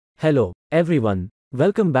Hello, everyone.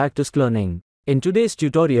 Welcome back to Sklearning. In today's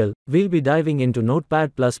tutorial, we'll be diving into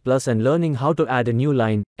Notepad++ and learning how to add a new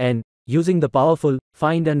line, N, using the powerful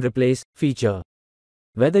Find and Replace feature.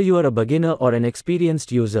 Whether you are a beginner or an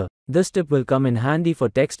experienced user, this tip will come in handy for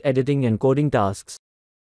text editing and coding tasks.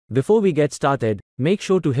 Before we get started, make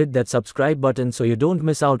sure to hit that subscribe button so you don't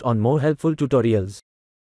miss out on more helpful tutorials.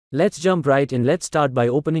 Let's jump right in. Let's start by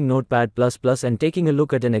opening Notepad++ and taking a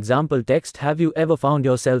look at an example text. Have you ever found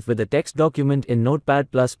yourself with a text document in Notepad++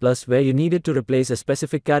 where you needed to replace a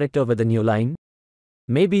specific character with a new line?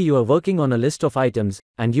 Maybe you are working on a list of items,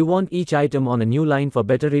 and you want each item on a new line for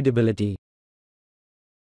better readability.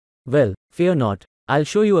 Well, fear not. I'll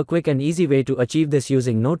show you a quick and easy way to achieve this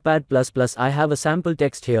using Notepad++. I have a sample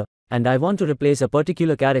text here, and I want to replace a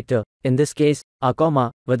particular character, in this case, a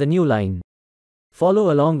comma, with a new line.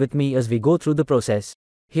 Follow along with me as we go through the process.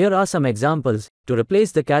 Here are some examples. To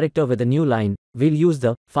replace the character with a new line, we'll use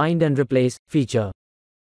the Find and Replace feature.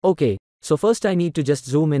 Okay, so first I need to just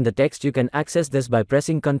zoom in the text. You can access this by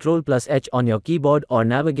pressing Ctrl+H on your keyboard or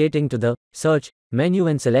navigating to the Search menu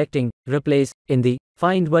and selecting Replace. In the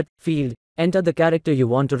Find What field, enter the character you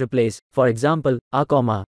want to replace, for example, a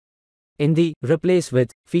comma. In the Replace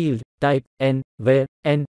With field, type N, where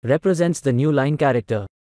N represents the new line character.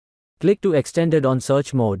 Click to extend it on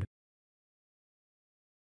search mode.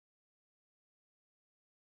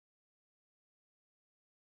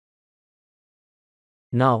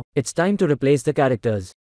 Now, it's time to replace the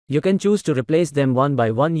characters. You can choose to replace them one by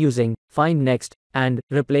one using Find Next and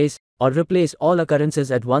Replace, or replace all occurrences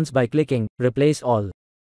at once by clicking Replace All.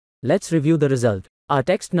 Let's review the result. Our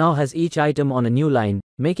text now has each item on a new line,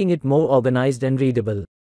 making it more organized and readable.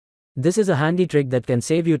 This is a handy trick that can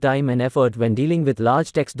save you time and effort when dealing with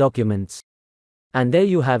large text documents. And there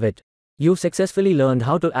you have it. You've successfully learned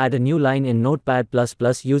how to add a new line in Notepad++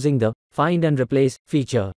 using the Find and Replace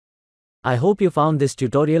feature. I hope you found this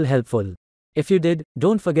tutorial helpful. If you did,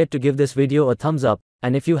 don't forget to give this video a thumbs up,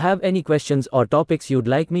 and if you have any questions or topics you'd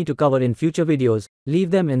like me to cover in future videos,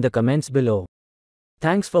 leave them in the comments below.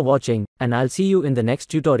 Thanks for watching, and I'll see you in the next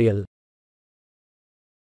tutorial.